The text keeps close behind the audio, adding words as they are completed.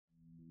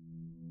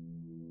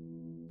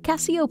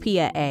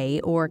Cassiopeia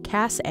A, or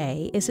Cas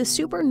A, is a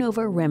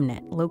supernova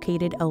remnant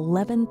located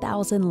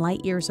 11,000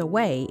 light-years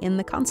away in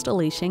the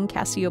constellation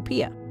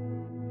Cassiopeia.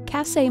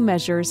 Cas A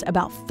measures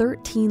about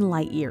 13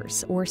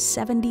 light-years, or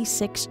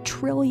 76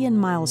 trillion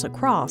miles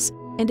across,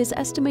 and is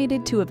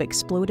estimated to have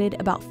exploded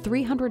about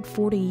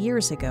 340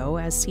 years ago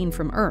as seen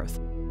from Earth.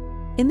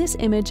 In this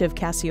image of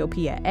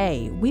Cassiopeia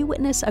A, we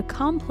witness a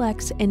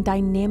complex and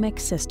dynamic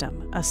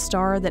system, a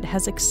star that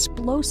has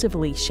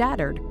explosively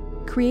shattered,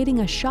 creating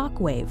a shock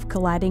wave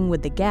colliding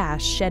with the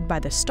gas shed by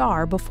the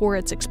star before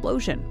its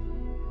explosion.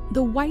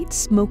 The white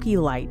smoky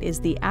light is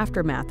the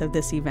aftermath of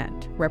this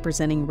event,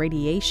 representing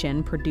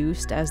radiation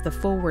produced as the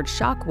forward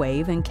shock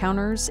wave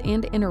encounters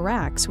and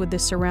interacts with the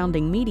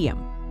surrounding medium.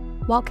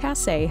 While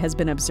Cas A has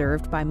been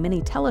observed by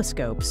many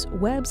telescopes,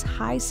 Webb's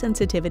high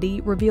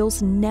sensitivity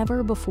reveals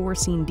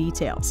never-before-seen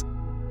details.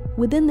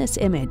 Within this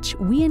image,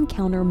 we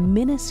encounter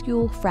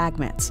minuscule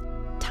fragments,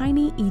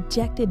 tiny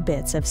ejected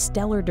bits of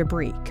stellar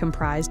debris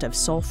comprised of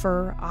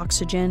sulfur,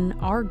 oxygen,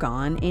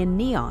 argon, and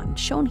neon,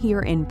 shown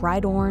here in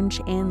bright orange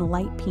and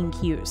light pink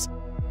hues.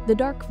 The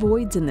dark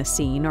voids in the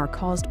scene are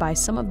caused by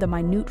some of the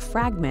minute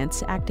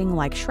fragments acting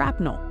like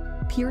shrapnel,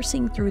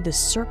 piercing through the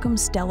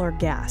circumstellar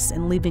gas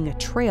and leaving a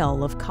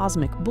trail of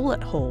cosmic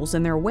bullet holes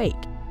in their wake.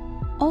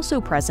 Also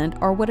present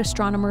are what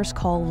astronomers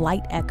call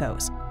light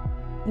echoes.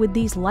 With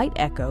these light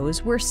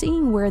echoes, we're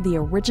seeing where the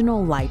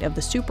original light of the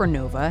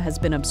supernova has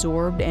been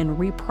absorbed and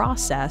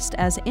reprocessed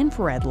as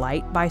infrared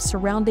light by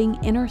surrounding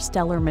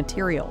interstellar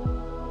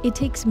material. It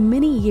takes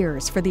many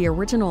years for the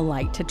original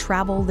light to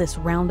travel this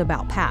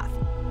roundabout path.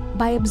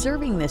 By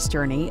observing this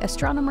journey,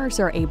 astronomers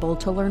are able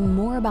to learn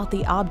more about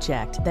the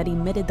object that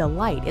emitted the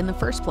light in the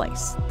first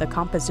place, the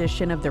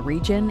composition of the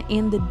region,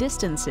 and the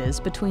distances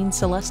between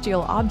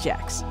celestial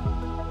objects.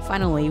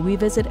 Finally, we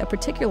visit a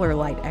particular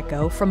light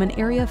echo from an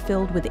area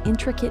filled with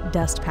intricate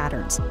dust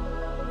patterns.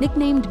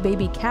 Nicknamed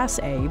Baby Cas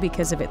A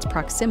because of its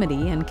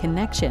proximity and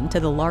connection to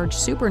the large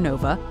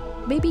supernova,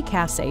 Baby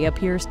Cas A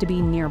appears to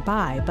be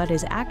nearby but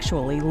is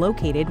actually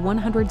located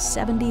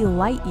 170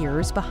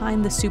 light-years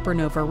behind the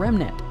supernova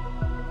remnant.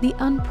 The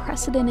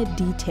unprecedented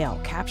detail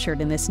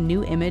captured in this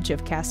new image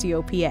of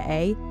Cassiopeia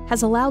A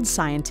has allowed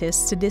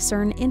scientists to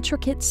discern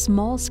intricate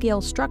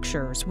small-scale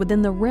structures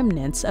within the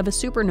remnants of a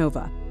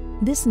supernova.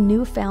 This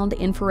newfound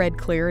infrared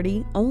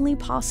clarity, only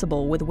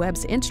possible with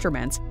Webb's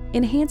instruments,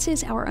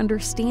 enhances our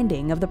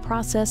understanding of the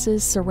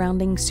processes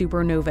surrounding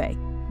supernovae.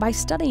 By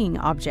studying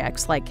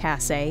objects like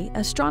Cas A,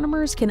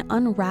 astronomers can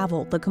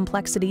unravel the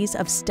complexities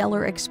of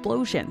stellar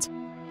explosions,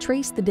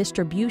 trace the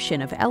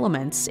distribution of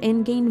elements,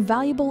 and gain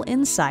valuable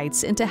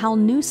insights into how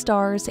new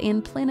stars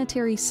and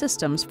planetary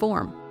systems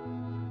form.